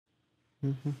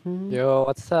Yo,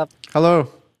 what's up? Hello.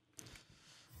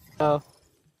 Oh.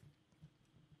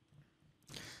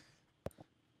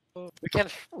 We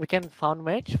can found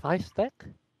match 5 stack.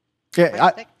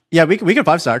 Yeah, we can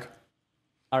 5-stack.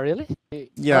 Oh really?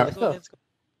 Yeah. Let's go.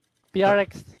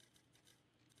 PRX.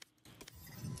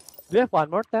 Do you have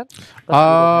one more then?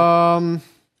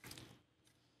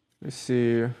 Let's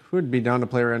see. Who would be down to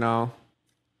play right now?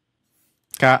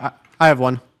 Okay, I have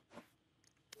one.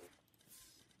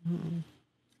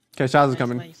 Okay, Shaz is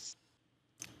coming. Nice.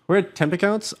 We're at temp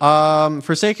accounts.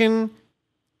 Forsaken.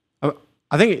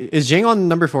 I think is Jinggg on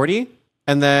number 40,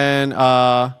 and then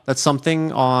that's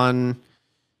something on.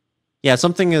 Yeah,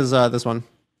 something is this one.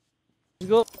 Let's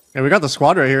go. And we got the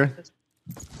squad right here.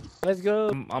 Let's go.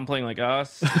 I'm playing like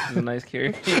us. Nice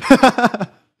carry.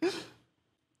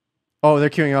 Oh,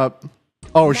 they're queuing up.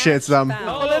 Oh shit, it's them.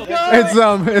 Oh, let's go. It's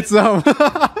them. It's them.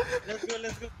 Let's go.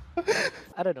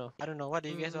 I don't know. What do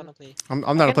you guys wanna play? I'm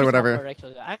down to play whatever.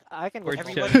 Actually. I can go. We're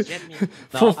somewhere. Everybody jet me.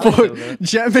 Full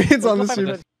jet mains on the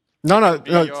stream. No,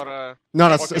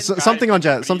 something on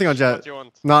jet. Something on jet.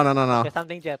 No. Okay,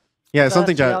 something jet. Yeah,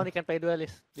 something We jet. only can play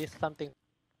duelist. This something.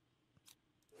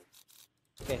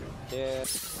 Okay. Yeah.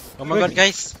 Oh my god,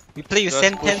 guys. We play with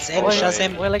SEN TenZ and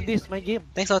Shahzam. Why like this? My game.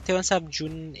 Thanks for the sub,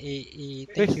 June.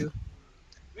 Thank you.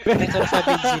 Thanks for the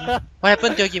 5 Zin. What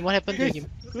happened to your game?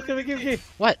 Okay.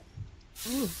 What?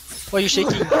 Why are you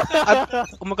shaking?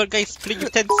 Oh my god, guys. Play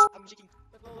with TenZ. I'm shaking.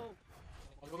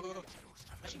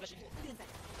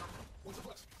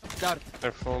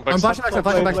 I'm flashing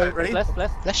back. Ready? Flash.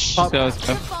 Flash. Pop. Let's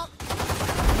go.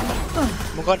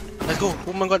 Oh my god. Let's go.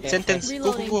 Oh my god. SEN TenZ.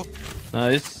 Go.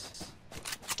 Nice.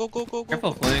 Go.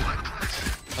 Careful, flank.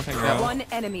 Okay, go. One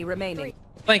enemy remaining.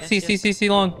 Flank, C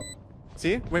long.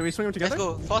 See? Wait, we swing them Let's together?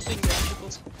 go. Fast swing.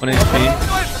 Triples. 1 HP.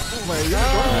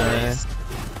 Nice.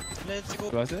 Let's go.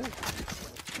 Who was it?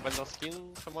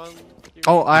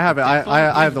 Oh, I have it.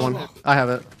 I have the one. I have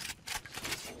it.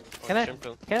 Can I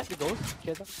be ghost?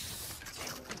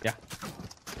 Yeah.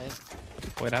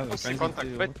 Wait, I have a friend too.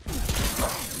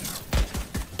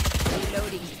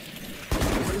 Reloading.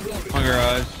 On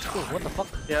garage. Oh, what the fuck?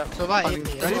 Yeah. So why?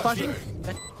 Ready, flashing?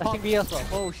 Flashing B as well.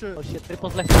 Oh shit. Oh shit, triple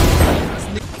flash.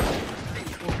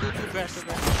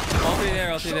 All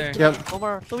three there. Yep.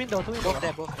 Over. Two window. Both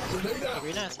there, both.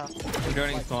 Arena is half. I'm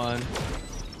joining spawn.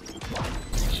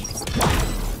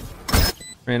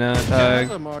 Reyna, tag.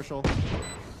 That's a Marshall.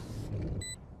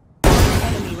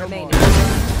 Enemy remaining.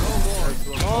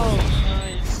 Oh,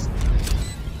 nice.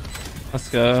 Let's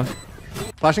go.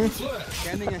 Flashing.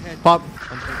 Pop.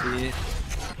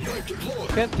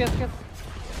 Can.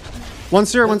 One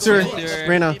sewer.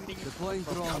 Reyna.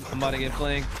 I'm about to get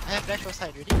flanked. I have flash for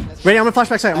side. Ready? Let's Ready, I'm gonna flash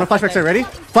back side. Ready?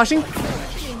 Flashing.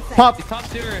 Pop. He's top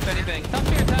sewer if anything. Top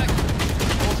sewer attack.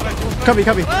 Cubby.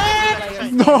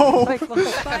 No.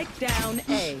 Spike down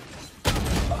A.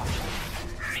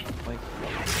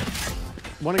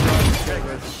 One again.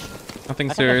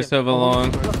 Nothing sewer, so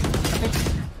long. Hit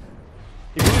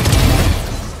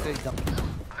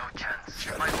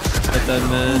that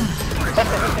mid.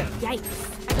 Yikes.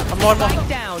 Come on. Spike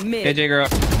down mid. KJ girl.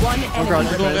 One enemy Let's go,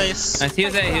 remaining. guys. Nice. He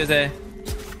was A.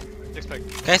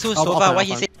 Guys, who's I'll Sova? plan, Why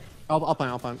he say? I'll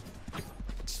plan.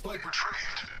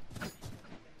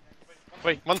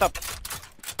 Wait, one tap.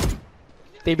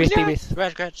 T-base.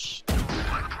 Scratch.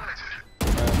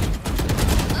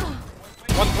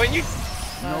 120.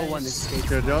 No one escaped.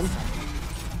 Good job.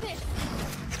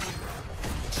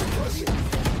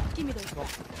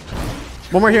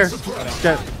 One more here.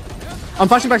 Get. I'm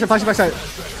flashing back side.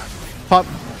 Pop.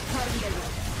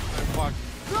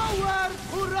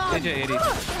 KJ 80.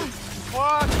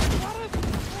 One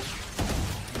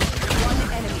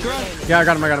enemy remaining. Yeah, I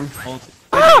got him. Ult.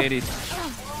 KJ 80.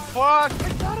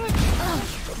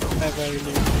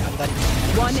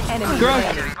 One enemy Gross.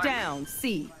 remaining. Down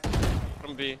C.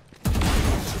 From B.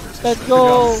 Let's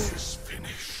go.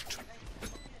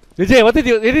 DJ, what did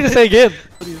you say again?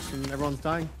 Everyone's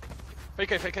dying.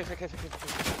 Fake.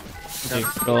 Okay,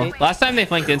 cool. Last time they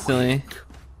flanked instantly.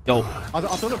 Yo.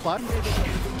 I'll throw the flash.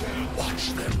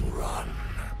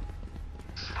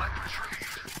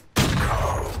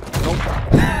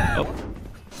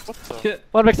 Shit.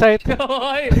 One back side.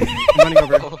 I'm running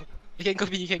over. You can go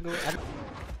B. Good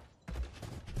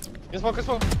smoke.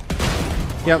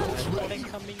 Yep.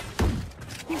 Coming.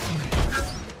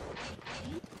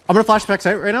 I'm gonna flash back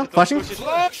side right now. Flashing.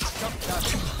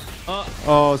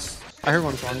 Oh, I heard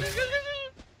one spawn.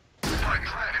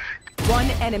 One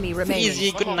enemy remaining.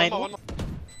 Easy. Good night.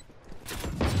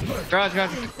 Garage.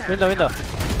 Window.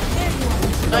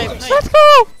 Nice. Let's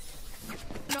go.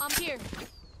 No, I'm here.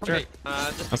 Sure.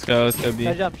 Let's go B.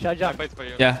 Shahzam. I fight for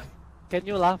you. Yeah. Can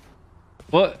you laugh?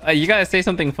 What? You gotta say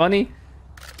something funny.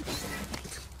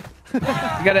 You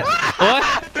gotta. What?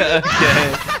 Okay.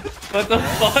 What the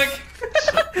fuck?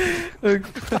 Let's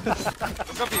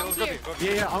go B, let's go B. Go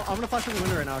B. Yeah, I'm gonna flash from the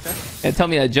window right now, okay? And tell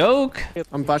me a joke.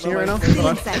 I'm flashing it right now.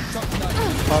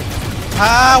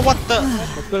 Ah, what the?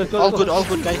 Let's go, let's go. All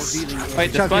good, guys.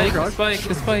 Wait, the Chuck, spike, you're the spike,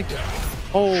 the spike.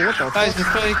 Oh, what the Guys, the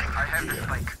spike.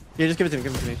 Yeah, just give it to me,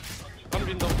 give it to me. One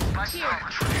window.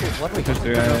 One way. Push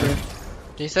through, right?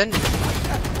 Jason.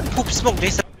 Poop smoke,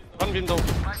 Jason. One window.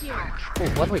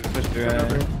 One way. Push through,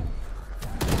 right?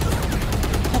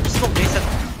 Poop smoke, Jason.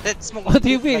 That smoke. What do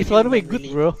you mean? It's one way good,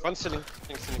 bro. One ceiling.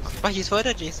 Ceiling. But he's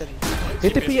further, Jason.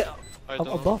 ATP I don't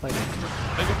know. above, I think.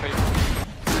 Maybe fake.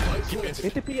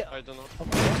 ATP I don't know.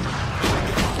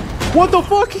 What the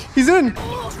fuck? He's in!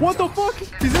 What the fuck?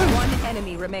 He's in! One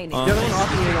enemy remaining. The other one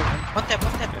off me. One tap,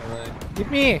 one tap. Give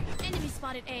me. Enemy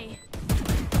spotted A.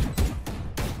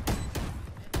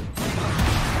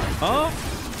 Oh?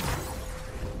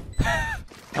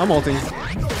 I'm ulting.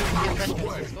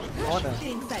 On.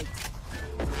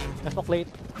 Let's not late.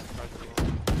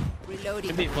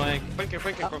 Could be flank. Flank,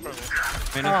 confirm.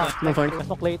 Random flank. No flank. Let's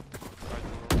not late.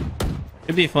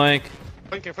 Could be flank.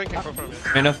 Flank, confirm.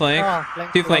 Random flank. Ah,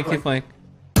 flank. Two flank, two flank.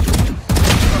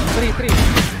 Three.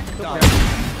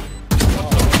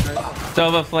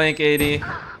 Sova flank 80.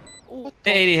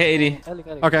 80.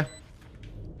 Okay. I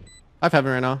have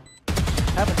heaven right now.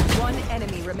 One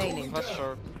enemy remaining. Last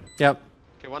short. Yep.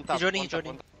 Okay, one tap. He's running, one he's tap,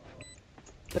 running. one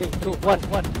 3, 2,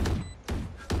 1.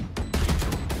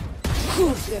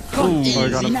 Oh, I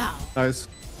got him. Now. Nice.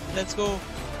 Let's go.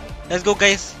 Let's go,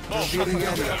 guys. tap. Oh,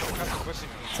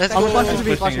 Let's I'm go. flashing to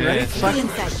be flashing. Ready? Pushing it.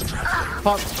 Flash.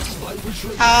 Pop.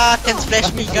 Ah, TenZ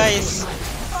flash me, guys.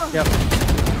 Yep.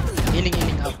 Healing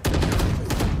up.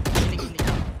 Healing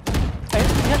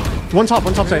up. One top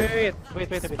side. Wait.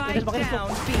 Spike down.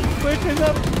 B. Wait.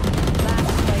 Last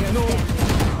player standing.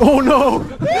 Oh no!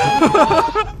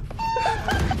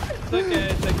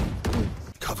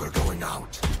 Cover going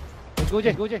out. Go,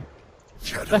 Jay.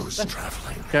 Shadows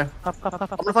traveling. Okay. Up. I'm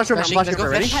gonna flash over. I'm flashing Let's go,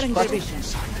 over. Ready? flash. Cutting their vision.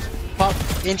 Pop.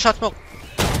 In shot smoke.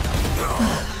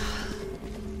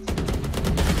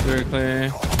 Very clear.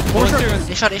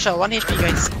 In shot. 1 HP,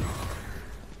 guys.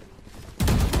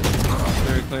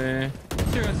 Very clear.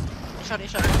 In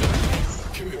shot. 1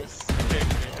 HP, guys.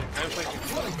 I'm flanking.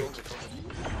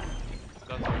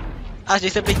 Ah,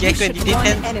 Jason played Gecko and you did One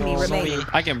 10. enemy remaining.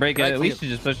 I can break it. We should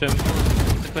just push him.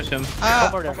 Just push him. Ah,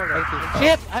 Over there.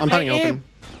 Shit! I'm planning open.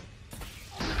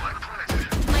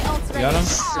 My ult's You ready. got him?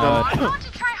 I want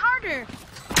to try harder.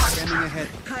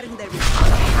 Cutting their vision.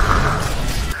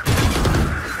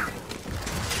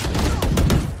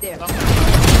 There.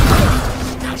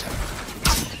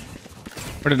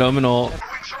 Where did Omen ult?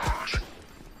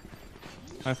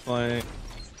 I flank.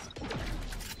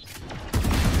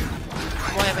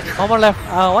 One more left.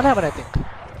 One happened, I think.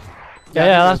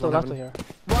 Yeah, last two here.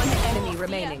 One enemy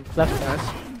remaining. Left.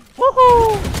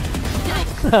 Woohoo!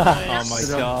 Oh my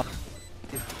god.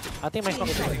 I think my phone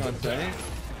is Hang on, sorry.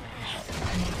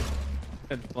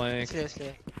 Good flank.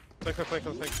 seriously. Flank.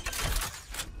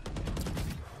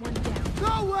 One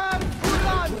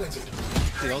down.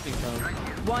 The ulting from.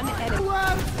 One enemy.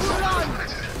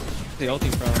 The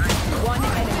ulting from. One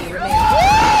enemy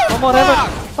remaining. One more heaven.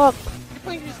 Fuck.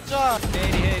 Playing this job.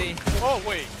 80. Oh,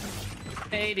 wait.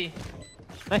 80.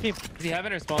 Knife him. Is he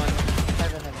heaven or spawn?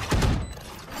 Player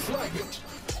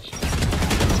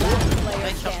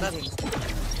Nice shot, standing.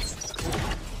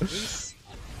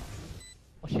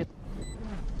 Oh shit.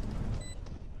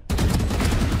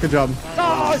 Good job.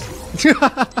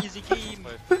 Easy game.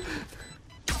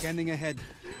 Scanning ahead.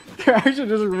 They're actually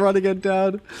just running it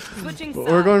down. Switching We're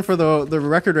sides. going for the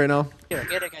record right now.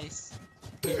 Get it, guys.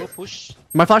 We go push.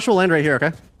 My flash will land right here,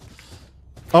 okay?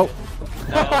 Oh.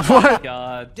 Oh What? my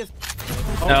god.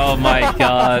 Oh my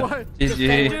god. What?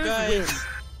 GG. Guys.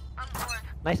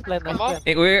 Nice plan.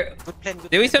 Hey, we're. Good plan.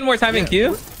 Did we spend more time in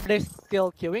queue? They're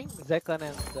still queuing. Zekon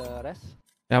and the rest.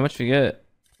 How much we get?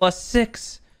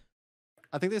 +6.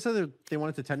 I think they said they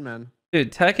wanted to 10 man.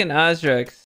 Dude, Tech and Azrex